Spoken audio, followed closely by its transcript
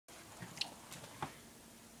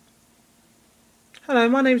Hello,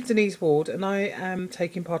 my name is Denise Ward and I am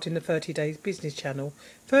taking part in the 30 Days Business Channel.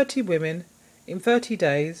 30 women in 30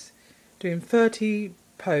 days doing 30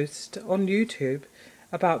 posts on YouTube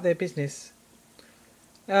about their business.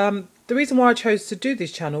 The reason why I chose to do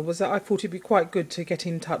this channel was that I thought it'd be quite good to get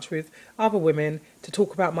in touch with other women to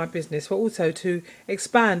talk about my business, but also to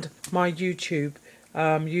expand my YouTube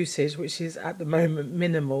usage, which is at the moment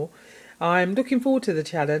minimal. I'm looking forward to the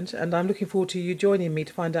challenge, and I'm looking forward to you joining me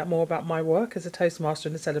to find out more about my work as a Toastmaster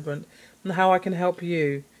and a Celebrant, and how I can help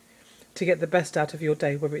you to get the best out of your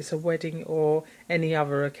day, whether it's a wedding or any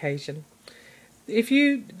other occasion. If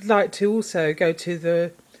you'd like to also go to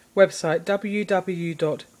the website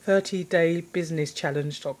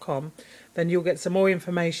www.30daybusinesschallenge.com, then you'll get some more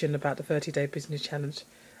information about the 30-Day Business Challenge.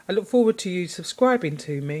 I look forward to you subscribing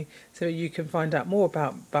to me so that you can find out more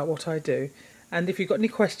about what I do. And if you've got any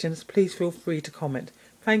questions, please feel free to comment.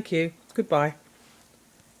 Thank you. Goodbye.